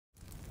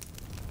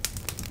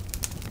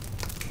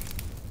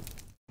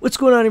What's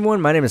going on,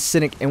 everyone? My name is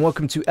Cynic, and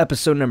welcome to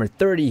episode number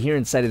 30 here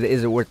inside of the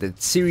Is It Worth It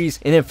series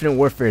in Infinite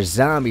Warfare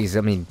Zombies.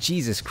 I mean,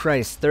 Jesus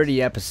Christ,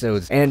 30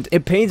 episodes. And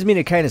it pains me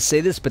to kind of say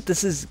this, but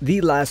this is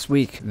the last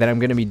week that I'm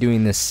going to be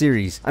doing this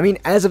series. I mean,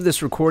 as of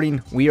this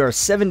recording, we are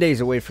 7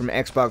 days away from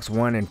Xbox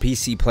One and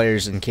PC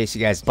players, in case you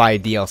guys buy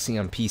DLC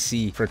on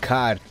PC for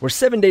COD. We're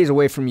 7 days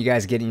away from you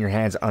guys getting your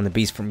hands on the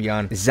Beast from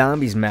Beyond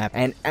Zombies map.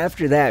 And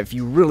after that, if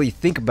you really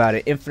think about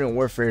it, Infinite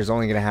Warfare is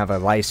only going to have a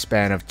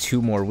lifespan of 2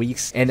 more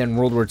weeks, and then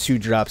World War II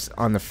drops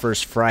on the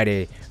first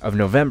Friday of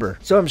November.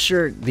 So I'm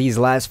sure these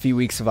last few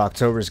weeks of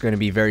October is going to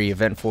be very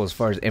eventful as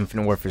far as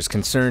Infinite Warfare is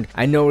concerned.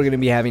 I know we're going to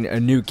be having a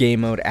new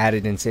game mode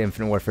added into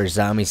Infinite Warfare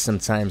Zombies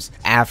sometimes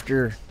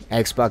after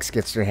Xbox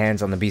gets their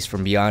hands on the Beast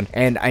from Beyond,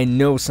 and I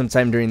know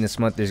sometime during this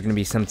month there's going to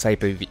be some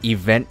type of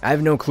event. I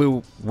have no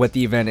clue what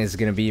the event is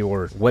going to be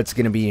or what's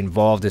going to be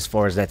involved as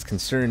far as that's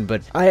concerned,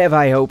 but I have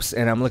high hopes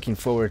and I'm looking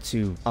forward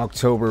to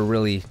October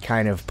really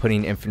kind of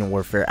putting Infinite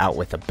Warfare out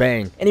with a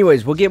bang.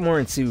 Anyways, we'll get more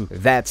into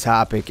that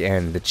topic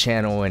and the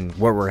channel and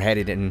where we're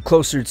headed and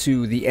closer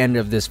to the end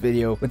of this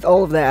video. With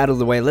all of that out of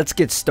the way, let's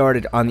get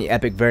started on the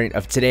epic variant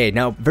of today.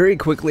 Now, very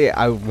quickly,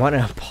 I want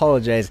to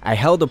apologize. I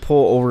held a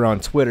poll over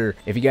on Twitter.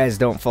 If you guys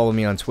don't follow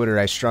me on Twitter,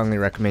 I strongly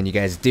recommend you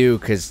guys do,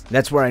 because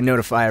that's where I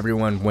notify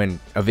everyone when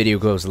a video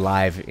goes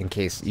live in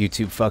case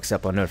YouTube fucks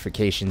up on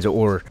notifications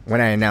or when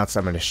I announce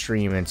I'm going to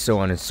stream and so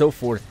on and so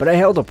forth. But I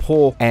held a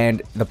poll,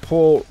 and the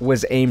poll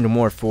was aimed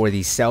more for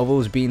the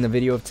salvos being the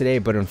video of today,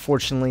 but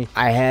unfortunately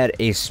I had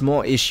a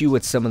small issue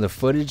with some of the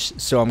footage,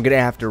 so I'm going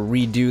to have to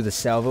redo the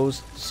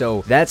salvos,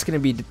 so that's going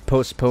to be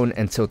postponed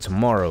until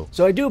tomorrow.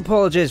 So I do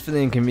apologize for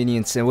the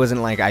inconvenience. It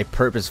wasn't like I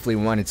purposefully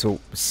wanted to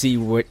see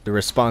what the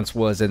response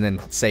was and then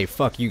say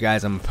fuck you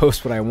guys, I'm gonna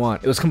post what I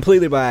want. It was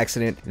completely by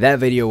accident. That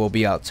video will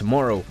be out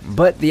tomorrow.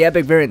 But the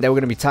epic variant that we're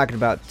going to be talking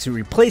about to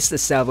replace the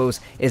salvos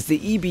is the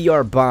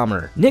EBR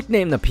Bomber.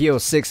 Nicknamed the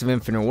PO6 of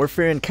Infinite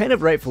Warfare, and kind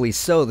of rightfully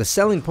so, the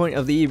selling point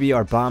of the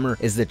EBR Bomber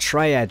is the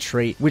Triad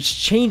trait, which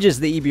changes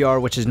the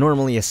EBR, which is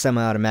normally a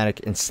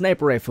semi-automatic in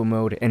sniper rifle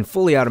mode and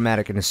fully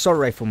automatic in assault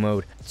rifle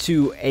mode,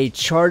 to a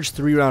charged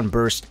 3-round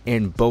burst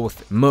in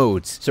both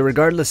modes. So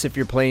regardless if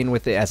you're playing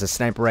with it as a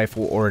sniper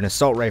rifle or an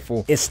assault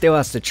rifle, it still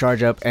has to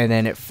charge up and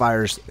then it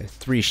fires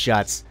 3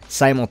 shots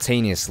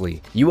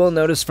simultaneously. You will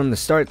notice from the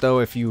start though,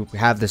 if you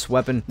have this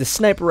weapon, the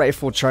sniper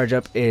rifle charge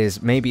up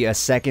is maybe a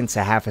second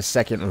to half a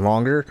second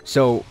longer.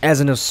 So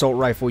as an assault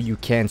rifle, you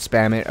can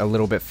spam it a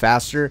little bit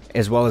faster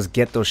as well as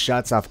get those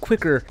shots off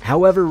quicker.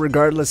 However,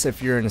 regardless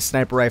if you're in a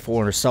sniper rifle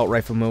or assault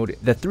rifle mode,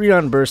 the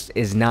 3-round burst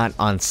is not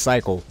on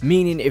cycle,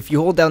 meaning if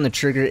you hold down the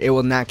trigger, it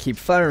will not keep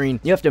firing.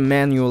 You have to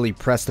manually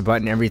press the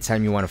button every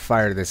time you want to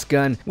fire this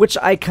gun, which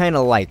I kind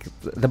of like.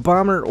 The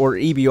Bomber or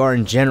EBR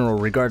in general,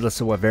 regardless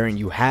of what variant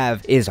you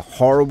have, is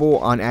horrible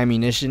on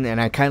ammunition, and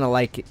I kind of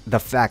like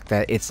the fact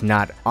that it's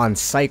not on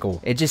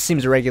cycle. It just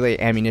seems to regulate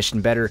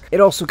ammunition better.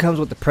 It also comes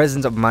with the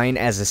presence of mind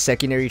as a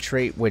secondary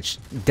trait, which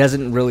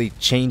doesn't really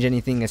change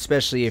anything,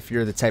 especially if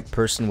you're the type of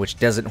person which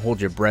doesn't hold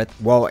your breath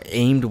while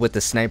aimed with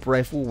the sniper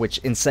rifle, which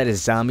inside of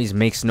zombies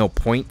makes no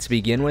point to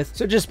begin with.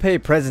 So just pay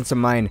presence of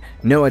mind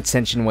no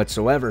attention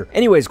whatsoever.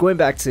 Anyways, going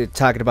back to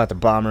talking about the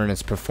Bomber and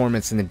its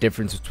performance and the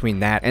difference between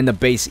that and the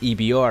base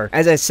EBR,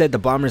 as I said, the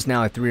Bomber is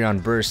now a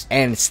 3-round burst,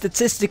 and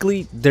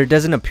statistically there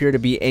doesn't appear to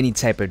be any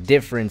type of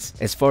difference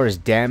as far as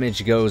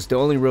damage goes. The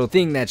only real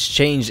thing that's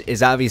changed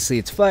is obviously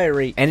its fire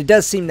rate, and it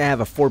does seem to have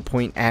a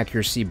 4-point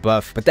accuracy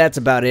buff, but that's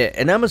about it.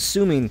 And I'm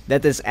assuming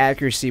that this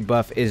accuracy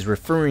buff is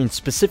referring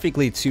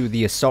specifically to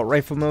the assault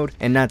rifle mode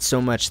and not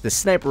so much the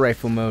sniper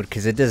rifle mode,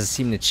 because it doesn't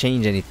seem to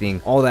change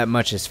anything all that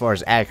much as far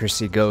as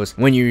accuracy goes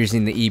when you're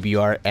using the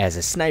EBR as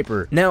a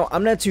sniper. Now,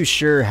 I'm not too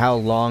sure how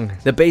long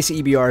the base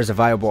EBR is a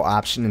viable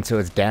option until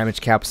its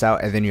damage caps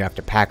out and then you have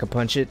to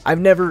pack-a-punch it. I've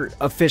never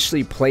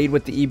officially played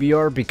with the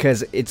EBR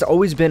because it's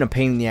always been a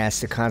pain in the ass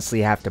to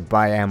constantly have to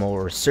buy ammo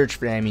or search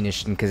for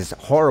ammunition because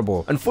it's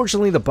horrible.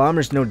 Unfortunately, the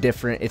Bomber's no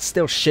different. It's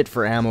still shit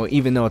for ammo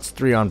even though it's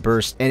 3-round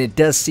burst, and it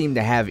does seem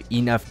to have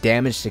enough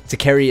damage to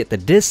carry it the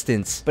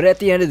distance. But at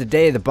the end of the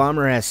day, the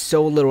Bomber has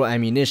so little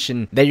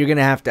ammunition that you're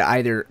gonna have to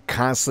either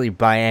constantly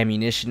buy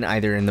ammunition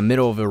either in the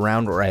middle of the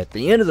round or at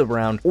the end of the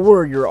round,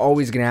 or you're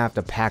always gonna have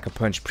to pack a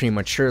punch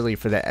prematurely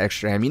for that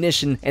extra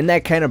ammunition. And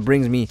that kind of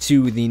brings me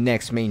to the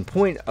next main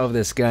point of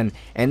this gun,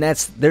 and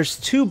that's there's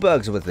 2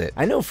 bugs with it.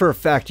 I know for a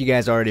fact you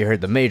guys already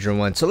heard the major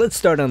one, so let's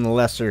start on the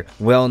lesser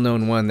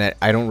well-known one that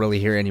I don't really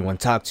hear anyone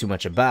talk too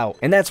much about,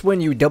 and that's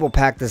when you double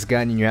pack this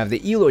gun and you have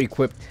the ELO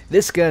equipped.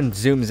 This gun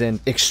zooms in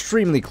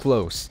extremely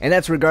close, and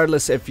that's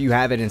regardless if you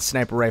have it in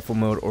sniper rifle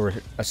mode or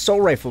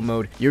assault rifle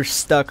mode. You're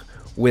stuck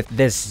with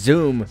this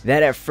zoom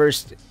that at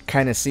first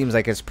kind of seems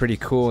like it's pretty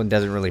cool and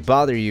doesn't really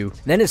bother you,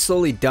 then it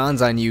slowly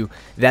dawns on you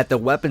that the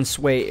weapon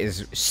sway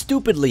is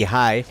stupidly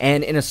high,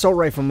 and in assault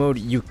rifle mode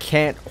you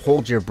can't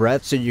hold your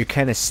breath, so you're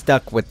kind of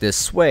stuck with this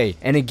sway.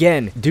 And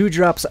again,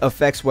 dewdrops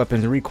affects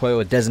weapon recoil,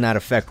 it does not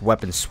affect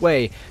weapon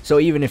sway, so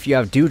even if you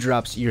have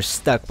dewdrops, you're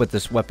stuck with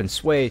this weapon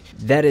sway.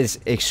 That is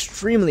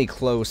extremely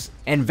close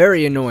and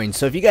very annoying.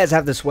 So if you guys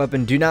have this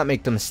weapon, do not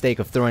make the mistake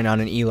of throwing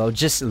on an elo.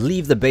 Just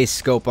leave the base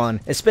scope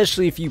on,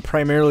 especially if you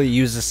primarily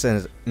use this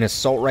as an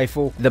assault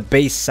rifle. The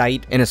base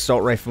sight in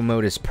assault rifle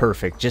mode is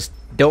perfect. Just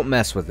don't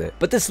mess with it.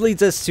 But this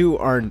leads us to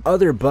our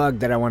other bug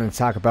that I want to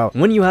talk about.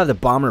 When you have the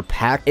bomber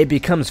packed, it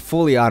becomes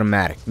fully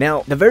automatic.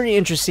 Now, the very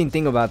interesting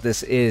thing about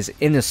this is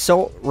in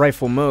assault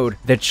rifle mode,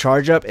 the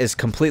charge up is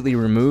completely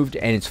removed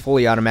and it's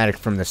fully automatic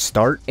from the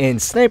start. In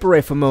sniper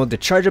rifle mode, the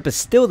charge up is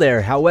still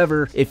there.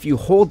 However, if you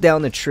hold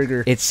down the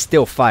trigger, it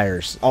still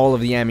fires all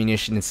of the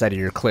ammunition inside of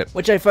your clip,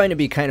 which I find to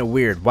be kind of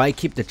weird. Why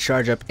keep the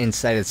charge up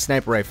inside of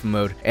sniper rifle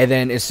mode, and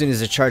then as soon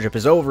as the charge up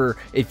is over,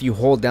 if you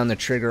hold down the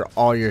trigger,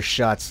 all your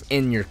shots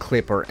in your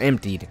clip are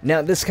emptied?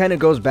 Now, this kind of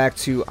goes back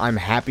to, I'm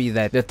happy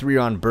that the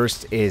 3-round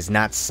burst is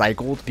not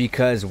cycled,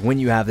 because when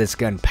you have this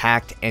gun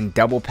packed and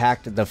double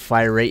packed, the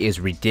fire rate is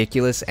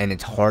ridiculous and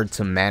it's hard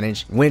to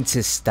manage when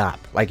to stop.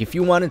 Like, if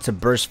you wanted to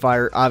burst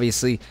fire,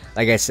 obviously,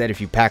 like I said, if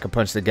you pack a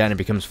punch the gun, it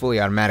becomes fully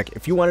automatic.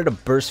 If you wanted to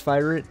burst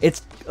fire it,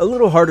 it's a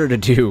little harder to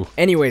do.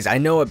 Anyways, I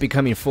know it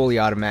becoming fully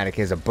automatic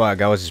is a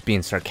bug. I was just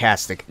being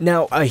sarcastic.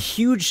 Now, a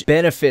huge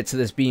benefit to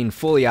this being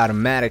fully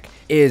automatic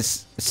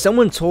is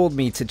someone told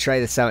me to try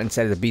this out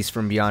inside of the Beast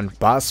from Beyond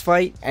boss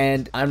fight,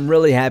 and I'm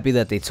really happy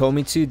that they told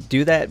me to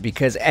do that,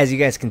 because as you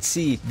guys can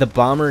see, the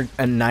bomber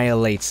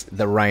annihilates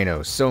the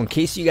rhinos. So in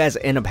case you guys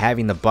end up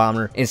having the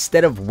bomber,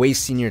 instead of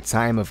wasting your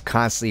time of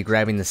constantly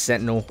grabbing the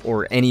sentinel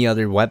or any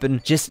other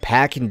weapon, just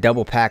pack and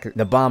double pack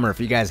the bomber if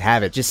you guys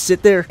have it. Just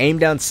sit there, aim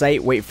down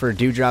sight, wait for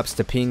dewdrops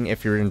to ping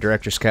if you're in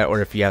director's cut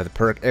or if you have the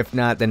perk. If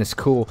not, then it's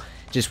cool.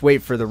 Just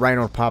wait for the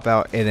rhino to pop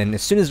out, and then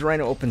as soon as the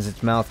rhino opens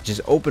its mouth,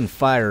 just open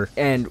fire,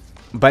 and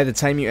by the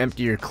time you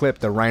empty your clip,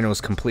 the rhino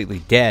is completely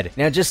dead.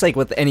 Now, just like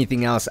with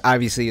anything else,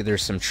 obviously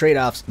there's some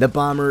trade-offs. The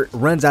bomber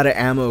runs out of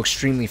ammo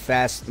extremely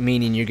fast,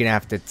 meaning you're gonna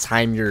have to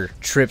time your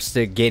trips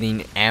to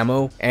getting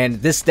ammo,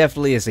 and this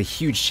definitely is a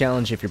huge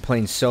challenge if you're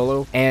playing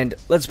solo. And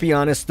let's be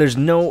honest, there's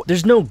no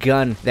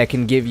gun that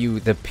can give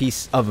you the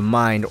peace of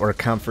mind or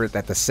comfort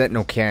that the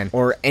sentinel can,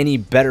 or any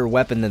better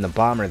weapon than the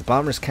bomber. The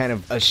bomber's kind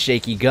of a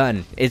shaky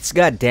gun. It's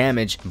got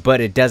damage,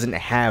 but it doesn't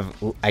have,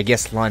 I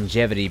guess,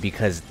 longevity,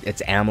 because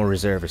its ammo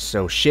reserve is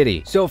so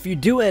shitty. So if you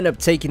do end up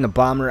taking the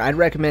bomber, I'd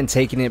recommend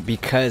taking it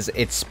because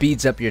it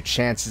speeds up your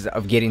chances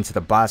of getting to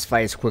the boss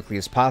fight as quickly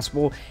as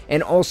possible,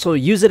 and also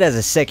use it as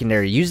a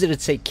secondary. Use it to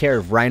take care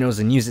of rhinos,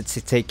 and use it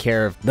to take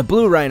care of the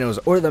blue rhinos,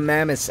 or the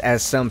mammoths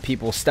as some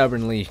people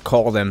stubbornly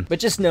call them. But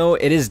just know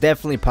it is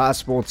definitely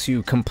possible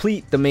to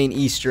complete the main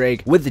Easter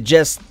egg with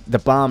just the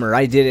bomber.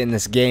 I did it in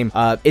this game.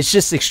 It's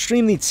just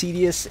extremely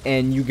tedious,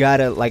 and you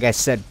gotta, like I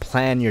said,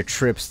 plan your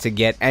trips to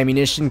get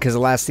ammunition, because the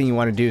last thing you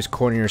want to do is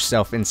corner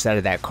yourself inside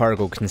of that cargo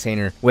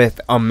container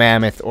with a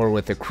mammoth or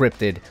with a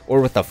cryptid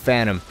or with a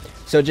phantom.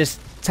 So just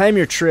time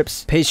your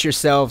trips, pace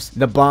yourselves.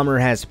 The bomber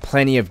has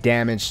plenty of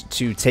damage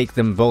to take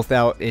them both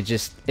out. It's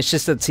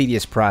just a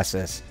tedious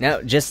process.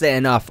 Now, just to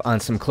end off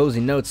on some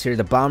closing notes here,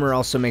 the bomber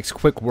also makes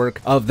quick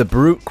work of the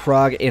brute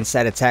Krog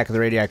inside Attack of the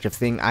Radioactive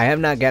Thing. I have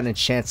not gotten a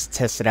chance to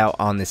test it out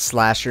on the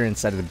slasher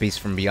inside of the Beast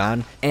from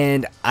Beyond,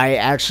 and I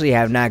actually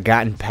have not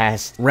gotten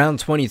past round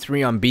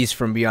 23 on Beast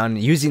from Beyond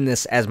using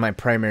this as my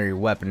primary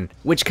weapon,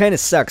 which kind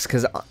of sucks,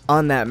 because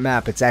on that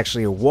map it's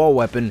actually a wall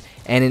weapon,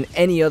 and in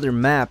any other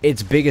map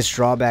its biggest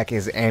drawback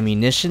is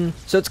ammunition.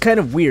 So it's kind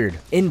of weird.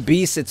 In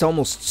Beast, it's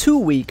almost too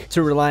weak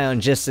to rely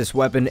on just this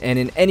weapon, and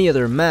in any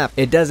other map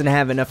it doesn't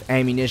have enough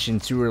ammunition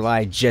to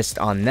rely just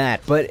on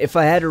that. But if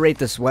I had to rate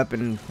this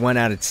weapon 1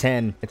 out of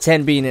 10, a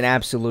 10 being an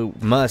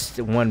absolute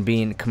must, 1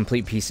 being a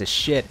complete piece of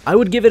shit, I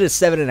would give it a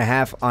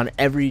 7.5 on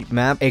every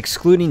map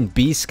excluding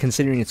Beast,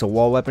 considering it's a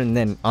wall weapon. And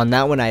then on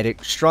that one, I'd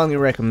strongly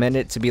recommend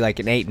it to be like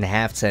an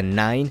 8.5 to a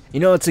 9. You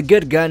know, it's a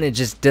good gun, it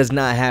just does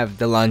not have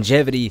the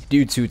longevity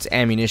due to its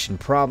ammunition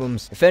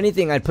problems. If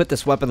anything, I'd put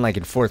this weapon like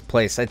in 4th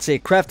place. I'd say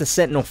craft the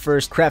Sentinel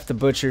first, craft the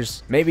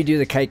Butchers, maybe do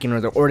the Kaiken or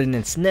the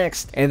Ordnance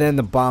next, and then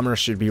the Bomber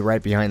should be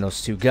right behind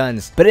those 2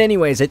 guns. But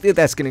anyways, I think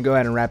that's gonna go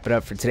ahead and wrap it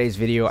up for today's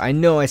video. I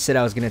know I said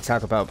I was gonna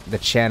talk about the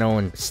channel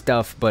and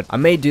stuff, but I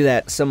may do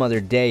that some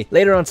other day.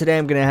 Later on today,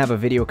 I'm gonna have a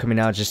video coming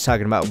out just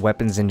talking about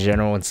weapons in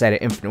general inside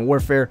of Infinite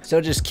Warfare,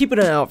 so just keep an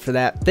eye out for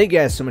that. Thank you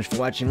guys so much for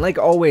watching. Like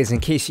always,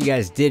 in case you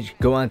guys did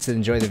go on to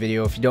enjoy the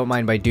video, if you don't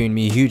mind by doing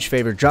me a huge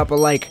favor, drop a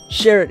like,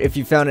 share it if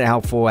you found it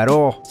helpful at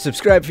all,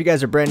 subscribe if you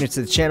guys are brand new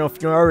to the channel.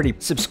 If you're already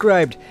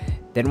subscribed,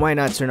 then why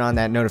not turn on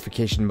that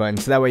notification button,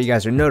 so that way you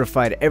guys are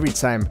notified every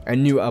time a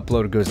new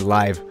upload goes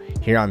live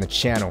here on the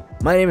channel.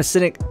 My name is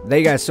Cynic. Thank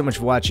you guys so much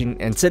for watching,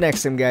 and until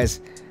next time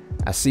guys,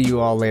 I'll see you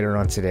all later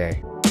on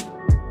today.